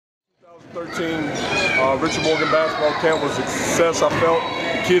13 Richard Morgan basketball camp was a success. I felt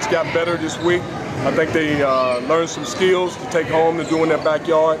the kids got better this week. I think they learned some skills to take home to do in their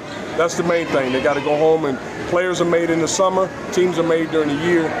backyard. That's the main thing. They got to go home, and players are made in the summer, teams are made during the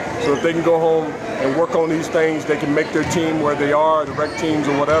year. So if they can go home and work on these things, they can make their team where they are, the rec teams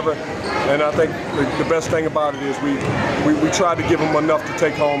or whatever. And I think the best thing about it is we try to give them enough to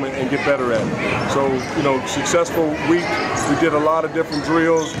take home and get better at it. So, you know, successful week. We did a lot of different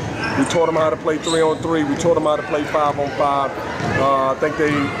drills. We taught them how to play 3-on-3. We taught them how to play 5-on-5. I think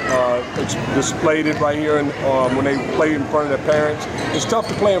they displayed it right here when they played in front of their parents. It's tough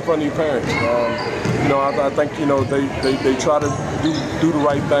to play in front of your parents. You know, I think, you know, they try to do the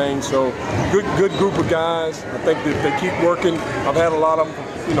right thing. So good group of guys. I think that they keep working. I've had a lot of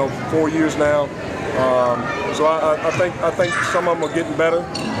them, you know, for 4 years now. So I think some of them are getting better,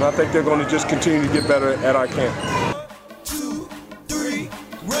 and I think they're going to just continue to get better at our camp. 2, 3,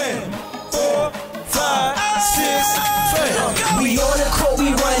 rim, 4, 5, 6, 7. We on the court,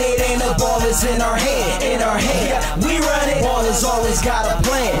 we run it, and the ball is in our hand, Yeah, we run it, ball has always got a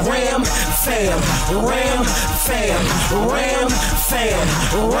plan. Ram, fam, ram, fam, ram, fam,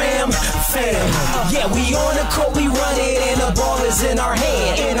 ram, fam. Yeah, we on the court, we run it, and the ball is in our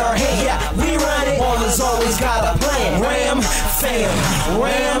hand, Yeah, we run it, ball has always got a plan. Ram, fam,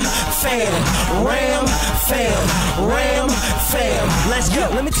 ram, fam, ram, fam, ram, fam. Let's go.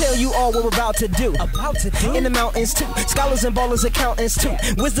 Let me tell you all what we're about to do. In the mountains too, scholars and ballers, accountants too.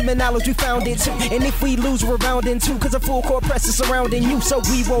 Wisdom and knowledge we found it too. And if we lose, we're rebounding too. Cause a full court press is surrounding you, so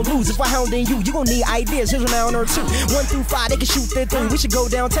we won't lose. If we're hounding you, you gon' need ideas. Here's a round or two. 1 through 5, they can shoot their thing. We should go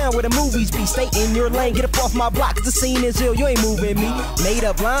downtown where the movies be. Stay in your lane, get up off my block, cause the scene is ill. You ain't moving me. Made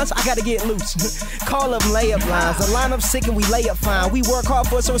up lines, I gotta get loose. Call them layup lines. The lineup sick and we lay up fine. We work hard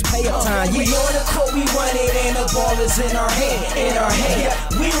for it, so it's pay up time. We on the court, we run it, and the ball is in our hand, Yeah,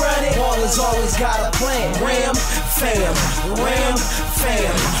 we run it, ball has always got a plan. Ram, fam, ram,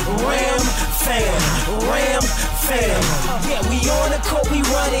 fam, ram, fam, ram, fam. Yeah, we on the court, we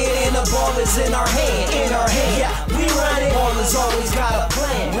run it, and the ball is in our hand, Yeah, we run it, ball has always got